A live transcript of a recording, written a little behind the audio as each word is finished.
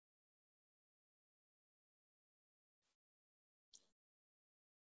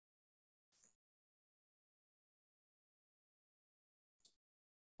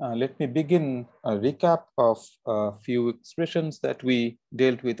Let me begin a recap of a few expressions that we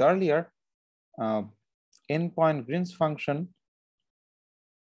dealt with earlier. N-point Green's function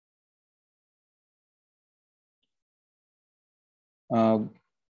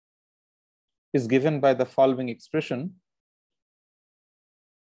is given by the following expression.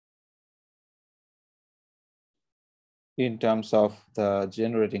 In terms of the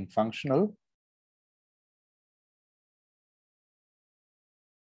generating functional.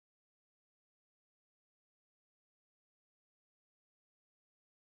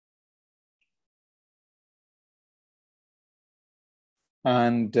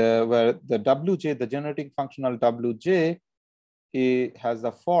 And where the Wj, the generating functional Wj, has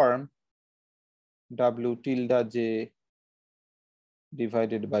the form W tilde j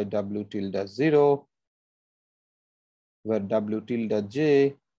divided by W tilde 0, where W tilde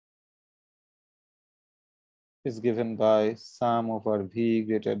j is given by sum over v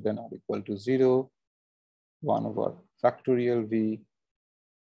greater than or equal to 0, 1 over factorial v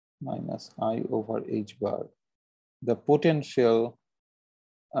minus I over h bar. The potential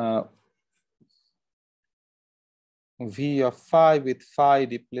v of phi with phi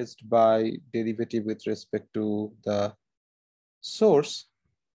replaced by derivative with respect to the source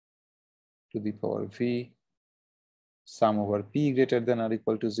to the power v, sum over p greater than or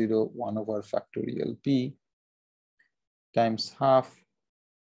equal to 0, 1 over factorial p times half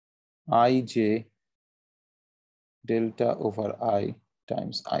ij delta over I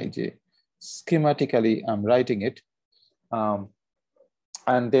times ij. Schematically, I'm writing it.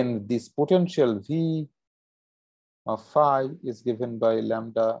 And then this potential v of phi is given by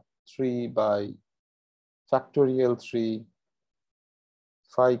lambda 3 by factorial 3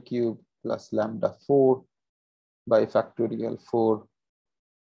 phi cube plus lambda 4 by factorial 4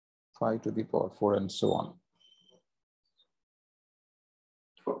 phi to the power 4 and so on.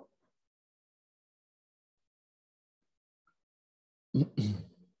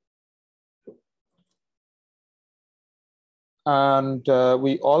 And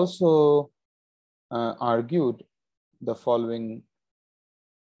we also argued the following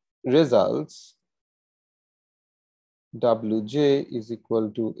results. Wj is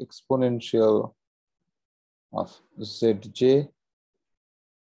equal to exponential of zj,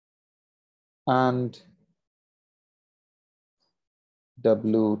 and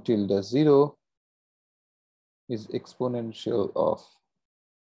W tilde 0 is exponential of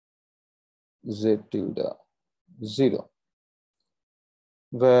z tilde 0,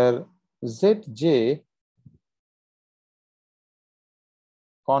 where zj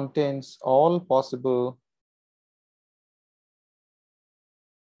contains all possible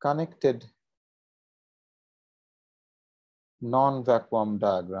connected non-vacuum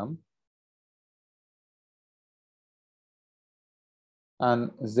diagram,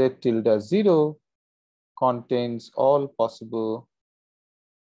 and z tilde 0 contains all possible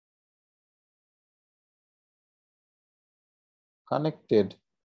connected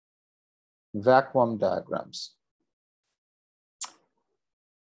vacuum diagrams.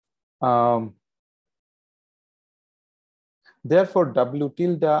 Therefore, W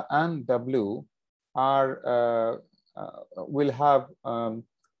tilde and W are will have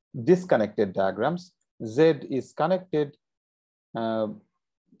disconnected diagrams. Z is connected.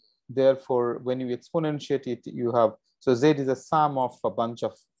 Therefore, when you exponentiate it, you have, so Z is a sum of a bunch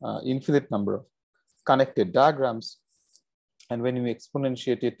of infinite number of connected diagrams. And when you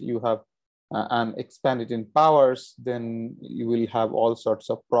exponentiate it, you have and expand it in powers, then you will have all sorts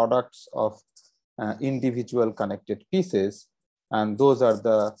of products of individual connected pieces. And those are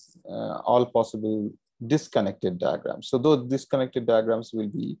the all possible disconnected diagrams. So those disconnected diagrams will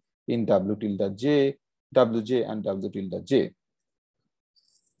be in W tilde j, Wj, and W tilde j.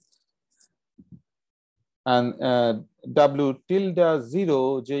 And W tilde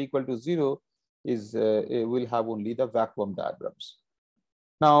 0, j equal to 0, is will have only the vacuum diagrams.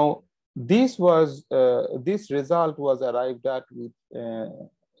 Now, this result was arrived at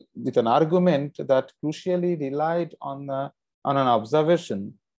with an argument that crucially relied on an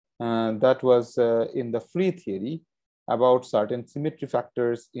observation that was in the free theory about certain symmetry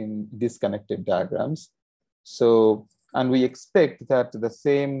factors in disconnected diagrams. So, and we expect that the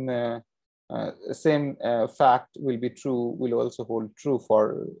same fact will also hold true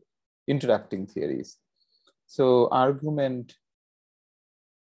for interacting theories. So, argument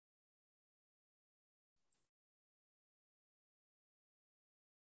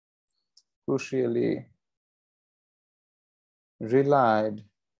crucially relied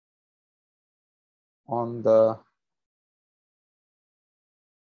on the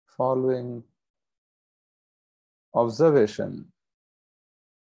following observation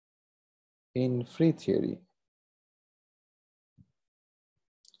in free theory,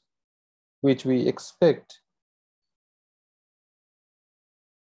 which we expected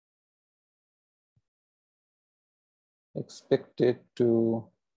to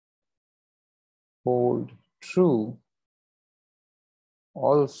hold true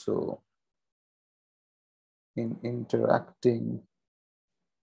also in interacting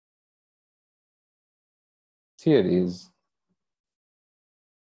theories.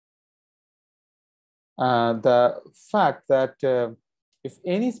 The fact that if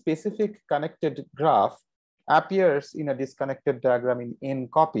any specific connected graph appears in a disconnected diagram in n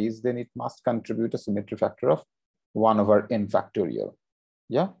copies, then it must contribute a symmetry factor of 1/n factorial.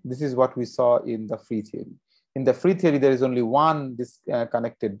 Yeah, this is what we saw in the free theory. In the free theory, there is only one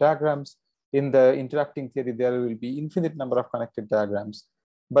disconnected diagrams. In the interacting theory, there will be infinite number of connected diagrams,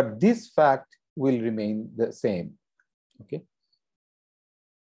 but this fact will remain the same. Okay.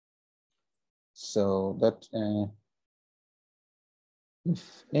 So that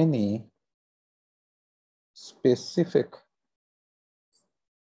if any specific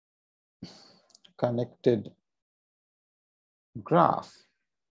connected graph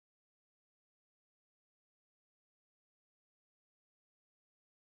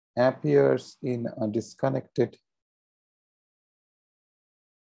appears in a disconnected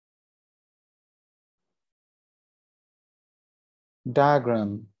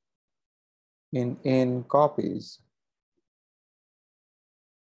diagram in n copies,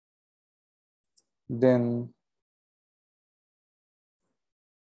 then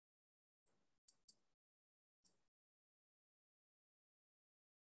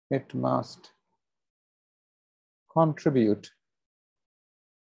it must contribute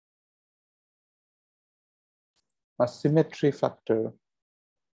a symmetry factor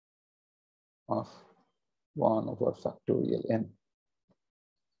of 1/n.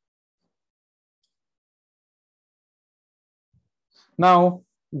 Now,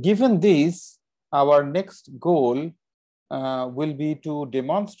 given this, our next goal will be to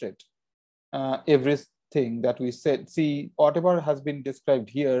demonstrate everything that we said. See, whatever has been described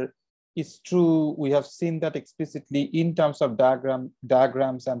here is true. We have seen that explicitly in terms of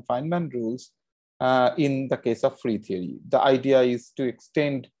diagrams and Feynman rules in the case of free theory. The idea is to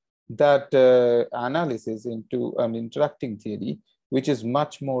extend that analysis into an interacting theory, which is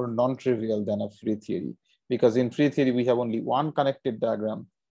much more non-trivial than a free theory. Because in free theory, we have only one connected diagram.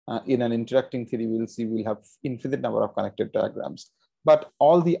 In an interacting theory, we'll have infinite number of connected diagrams. But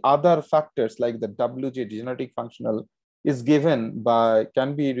all the other factors like the WJ degenerate functional is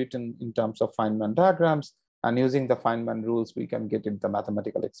can be written in terms of Feynman diagrams, and using the Feynman rules, we can get it the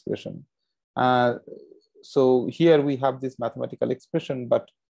mathematical expression. So here we have this mathematical expression, but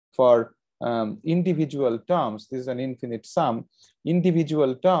for individual terms, this is an infinite sum.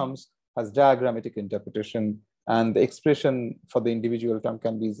 Individual terms has diagrammatic interpretation, and the expression for the individual term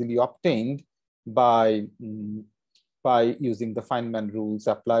can be easily obtained by using the Feynman rules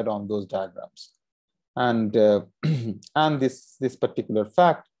applied on those diagrams. And, and this particular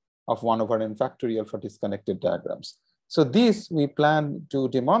fact of 1/n factorial for disconnected diagrams. So this we plan to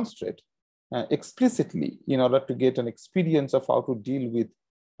demonstrate explicitly in order to get an experience of how to deal with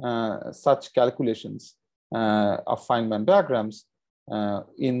such calculations of Feynman diagrams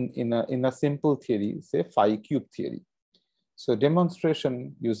in a simple theory, say phi-cubed theory. So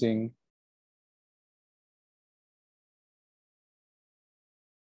demonstration using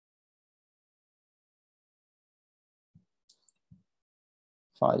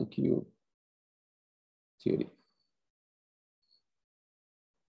phi-cubed theory.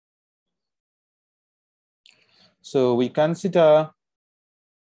 So we consider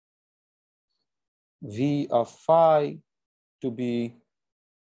V of phi to be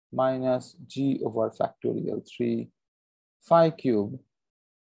minus g/3 phi-cubed,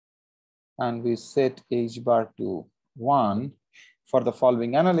 and we set h bar to 1. For the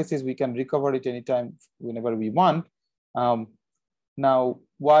following analysis, we can recover it anytime, whenever we want. Now,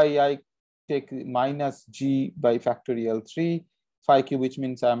 why I take minus g by factorial 3 phi-cubed, which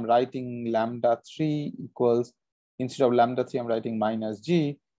means I'm writing lambda 3 equals, instead of lambda 3, I'm writing minus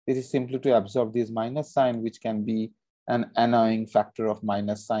g. This is simply to absorb this minus sign, which can be an annoying factor of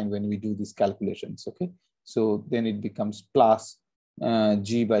minus sign when we do these calculations. Okay, so then it becomes plus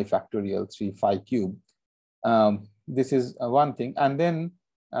g by factorial 3 phi-cubed. This is one thing, and then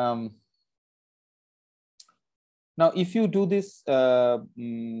now if you do this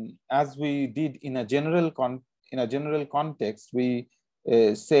as we did in a general context, we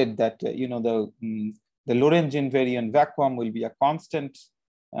said that the Lorentz invariant vacuum will be a constant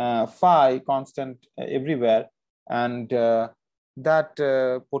phi, constant everywhere, and that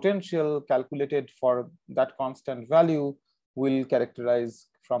potential calculated for that constant value will characterize.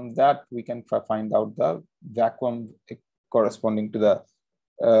 From that we can find out the vacuum corresponding to the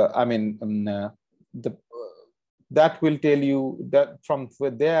that will tell you that from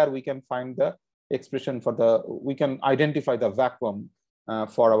there we can find the expression for the, we can identify the vacuum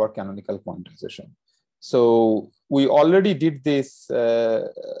for our canonical quantization. So we already did this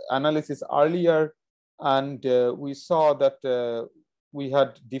analysis earlier, and we saw that we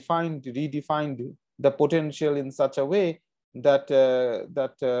had redefined the potential in such a way that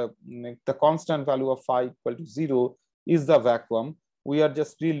the constant value of phi equal to 0 is the vacuum. We are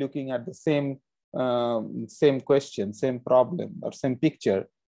just re-looking at the same question, same problem, or same picture.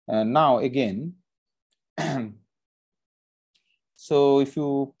 And now again, so if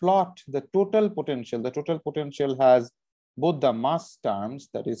you plot the total potential has both the mass terms,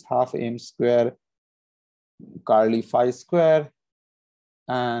 that is half m square curly phi square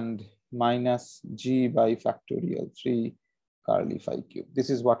and minus g by factorial 3 curly phi cube. This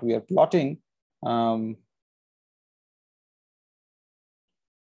is what we are plotting.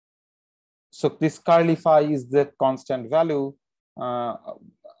 So this curly phi is the constant value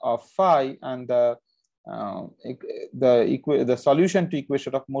of phi, and the solution to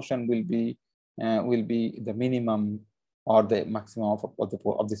equation of motion will be the minimum or the maximum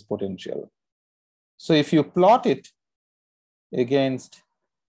of this potential. So if you plot it against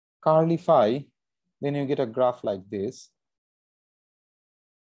curly phi, then you get a graph like this.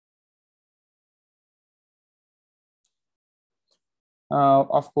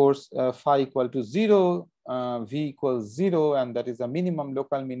 Of course, phi equal to 0, v equals 0, and that is a minimum,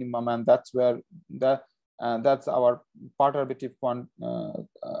 local minimum, and that's where that's our perturbative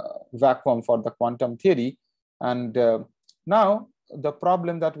vacuum for the quantum theory. And now the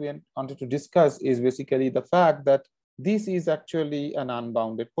problem that we wanted to discuss is basically the fact that this is actually an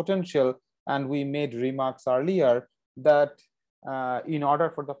unbounded potential, and we made remarks earlier that in order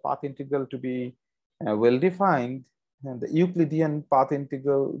for the path integral to be well defined, and the Euclidean path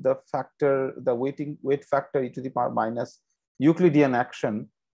integral, the weight factor e to the power minus Euclidean action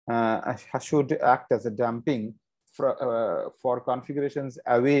should act as a damping for configurations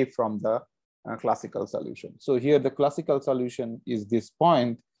away from the classical solution. So here the classical solution is this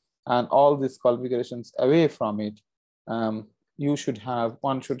point, and all these configurations away from it, one should have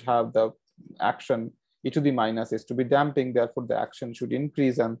the action e to the minus s to be damping. Therefore, the action should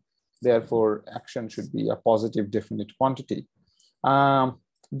increase, and therefore action should be a positive definite quantity.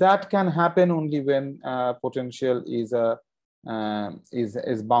 That can happen only when potential is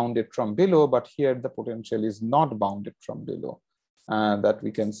bounded from below, but here the potential is not bounded from below. That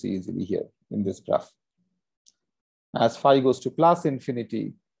we can see easily here in this graph. As phi goes to plus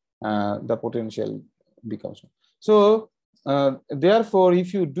infinity, the potential becomes. So therefore,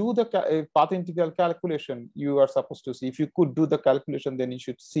 if you do the path integral calculation, you are supposed to see, if you could do the calculation, then you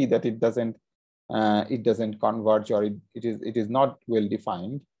should see that it doesn't converge, or it is not well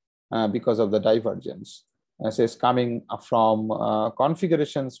defined because of the divergence. So it's coming from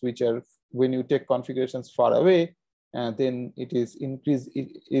configurations which are, when you take configurations far away, then it is increase.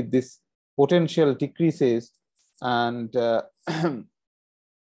 This potential decreases, and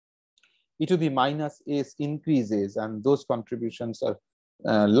e to the minus s increases, and those contributions are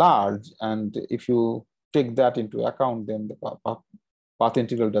large. And if you take that into account, then the path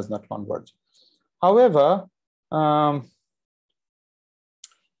integral does not converge. However, so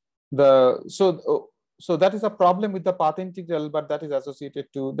that is a problem with the path integral, but that is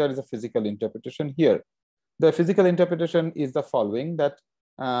associated to, there is a physical interpretation here. The physical interpretation is the following, that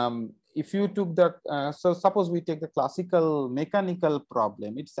if you took the, so suppose we take the classical mechanical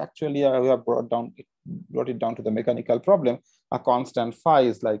problem, it's actually, we have brought it down to the mechanical problem. A constant phi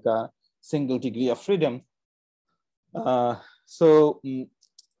is like a single degree of freedom.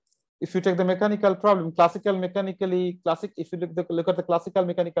 If you take the mechanical problem, if you look at the classical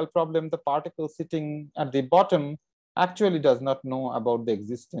mechanical problem, the particle sitting at the bottom actually does not know about the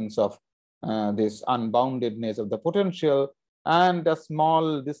existence of this unboundedness of the potential, and a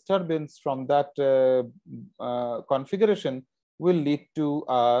small disturbance from that configuration will lead to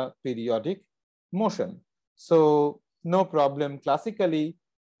a periodic motion. So no problem classically.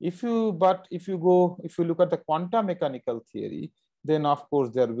 If you look at the quantum mechanical theory, then of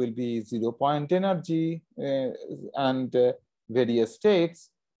course there will be 0-point energy and various states.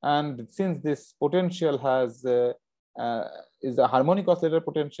 And since this potential is a harmonic oscillator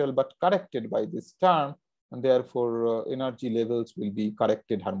potential, but corrected by this term, and therefore energy levels will be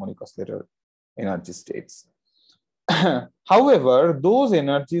corrected harmonic oscillator energy states. However, those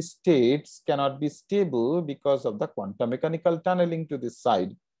energy states cannot be stable because of the quantum mechanical tunneling to this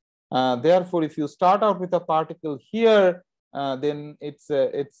side. Therefore, if you start out with a particle here, then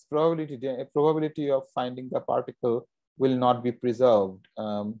its probability of finding the particle will not be preserved.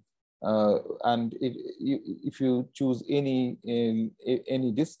 And if you choose any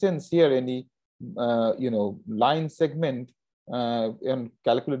distance here, any line segment, and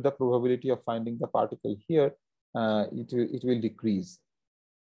calculate the probability of finding the particle here, it will decrease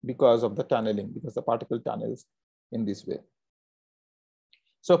because of the tunneling, because the particle tunnels in this way.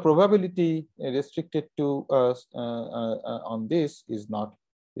 So probability restricted to on this is not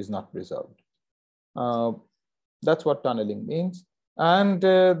preserved. That's what tunneling means. And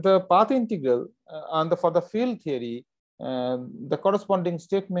the path integral for the field theory, the corresponding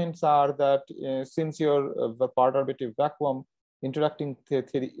statements are that since your perturbative vacuum interacting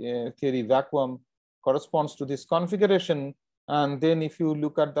theory vacuum corresponds to this configuration, and then if you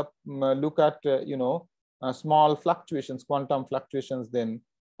look at the small fluctuations, quantum fluctuations, then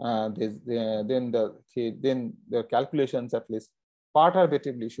the calculations at least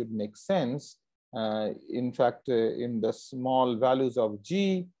perturbatively should make sense. In fact, in the small values of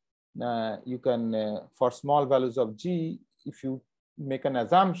G, you can, for small values of G, if you make an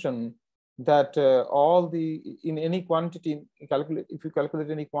assumption that in any quantity, if you calculate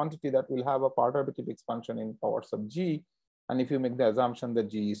any quantity that will have a perturbative expansion in powers of G, and if you make the assumption that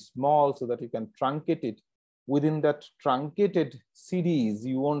G is small so that you can truncate it, within that truncated series,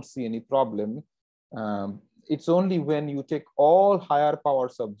 you won't see any problem. It's only when you take all higher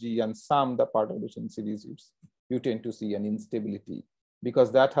powers of G and sum the perturbation series, you tend to see an instability,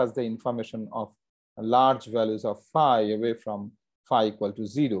 because that has the information of large values of phi away from phi equal to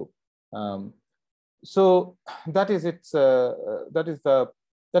 0. So that is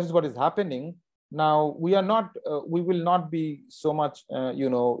what is happening. Now we will not be so much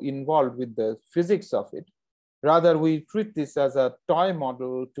involved with the physics of it. Rather, we treat this as a toy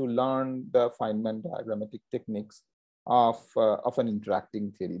model to learn the Feynman diagrammatic techniques of an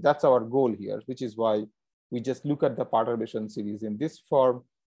interacting theory. That's our goal here, which is why we just look at the perturbation series in this form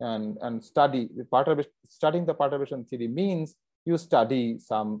and study the perturbation. Studying the perturbation theory means you study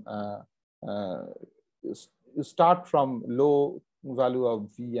some, you start from low value of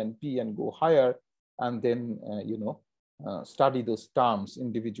V and P and go higher, and then study those terms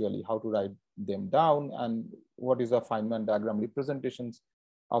individually, how to write them down, and what is the Feynman diagram representations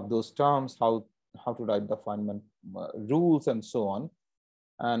of those terms, how to write the Feynman rules, and so on,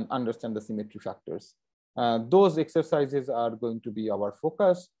 and understand the symmetry factors. Those exercises are going to be our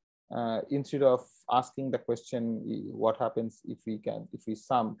focus, instead of asking the question, what happens if we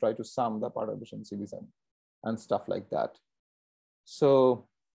try to sum the perturbation series and stuff like that. So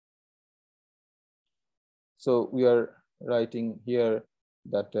we are writing here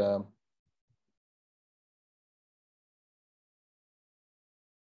that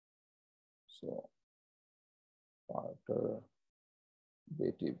so perturbative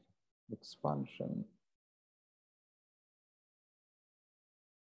expansion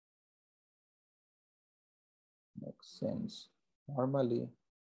makes sense. Normally,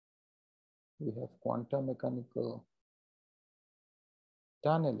 we have quantum mechanical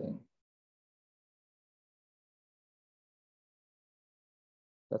tunneling.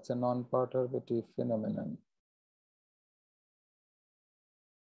 That's a non-perturbative phenomenon.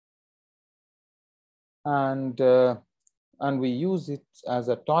 And we use it as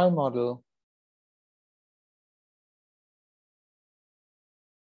a toy model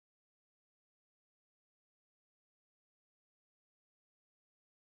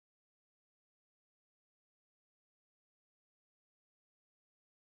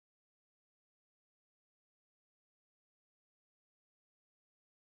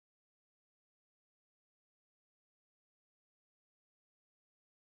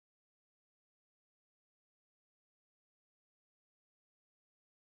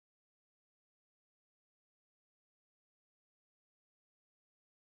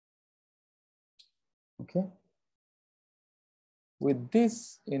Okay. With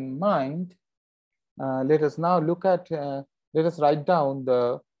this in mind, let us now look at, let us write down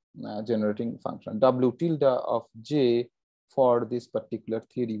the generating function W tilde of J for this particular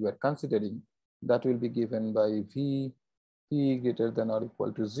theory we are considering. That will be given by V P greater than or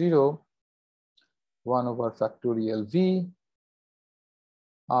equal to 0, 1 over factorial V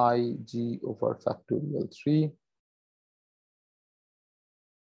I G over factorial 3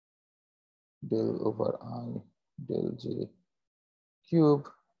 del over I del J cube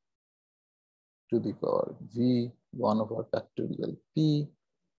to the power V 1 over factorial P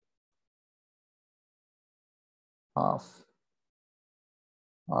of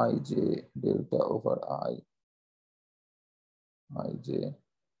ij delta over ij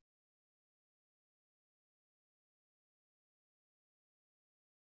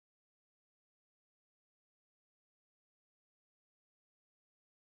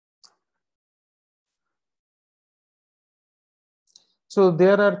So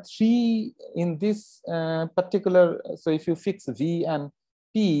there are three in this particular, so if you fix V and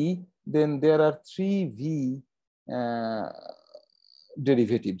P, then there are three V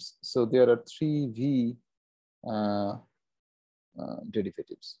derivatives. So there are three V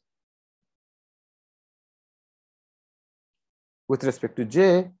derivatives. With respect to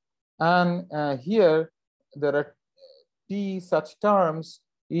J, and here there are T such terms,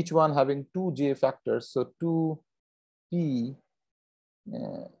 each one having two J factors. So two P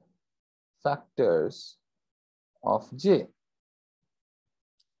factors of J.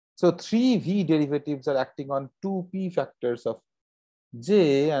 So three V derivatives are acting on two P factors of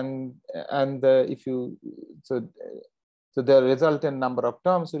J, and if you so the resultant number of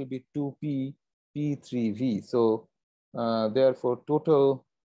terms will be 2P P3V. So therefore total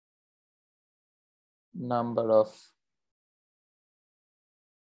number of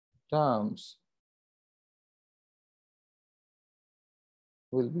terms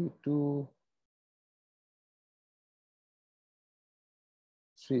will be 2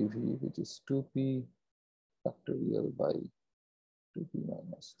 3V, which is 2P factorial by 2P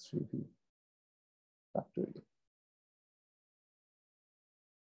minus 3V factorial.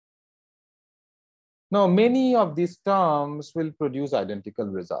 Now, many of these terms will produce identical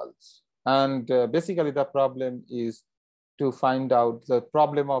results. And basically the problem is to find out, the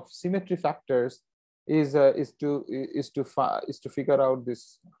problem of symmetry factors is to figure out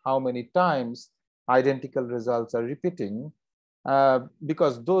this, how many times identical results are repeating,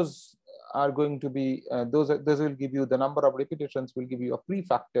 because those are going to be, those will give you, the number of repetitions will give you a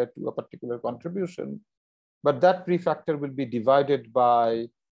prefactor to a particular contribution, but that prefactor will be divided by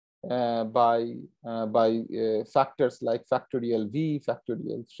factors like factorial V,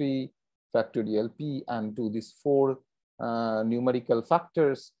 factorial 3, factorial P, and to these four numerical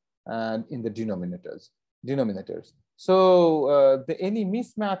factors and in the denominators. So any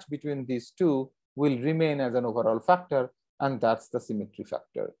mismatch between these two will remain as an overall factor, and that's the symmetry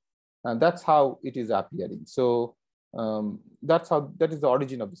factor. And that's how it is appearing. So that is the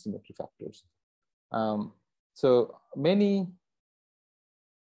origin of the symmetry factors. So many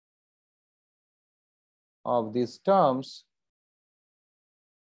of these terms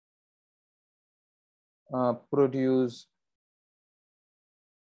produce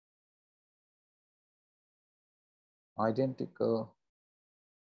identical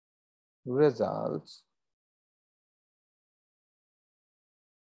results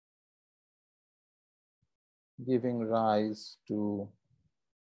giving rise to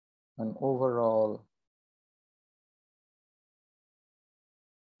an overall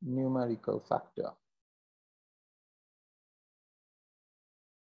numerical factor.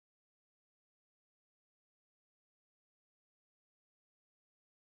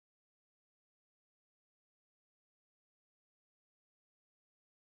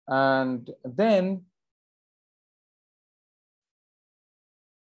 And then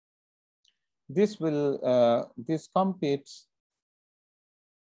this competes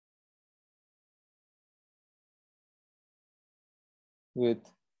with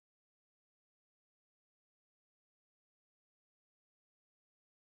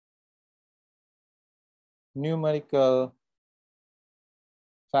numerical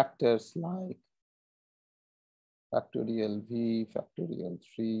factors like factorial V, factorial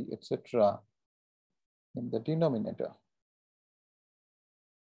 3, etc. in the denominator.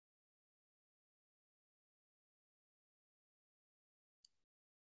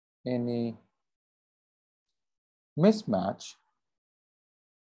 Any mismatch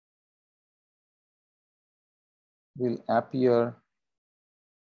will appear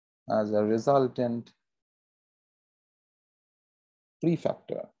as a resultant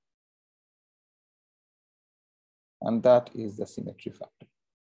prefactor, and that is the symmetry factor.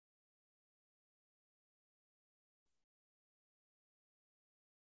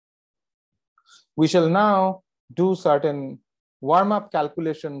 We shall now do certain warm-up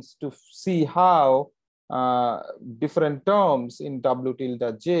calculations to see how different terms in W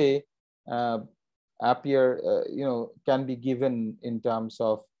tilde J appear, can be given in terms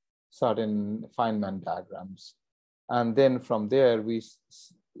of certain Feynman diagrams. And then from there, we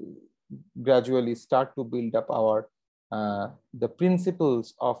gradually start to build up our the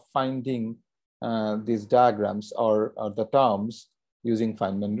principles of finding these diagrams or the terms using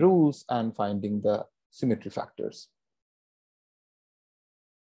Feynman rules and finding the symmetry factors.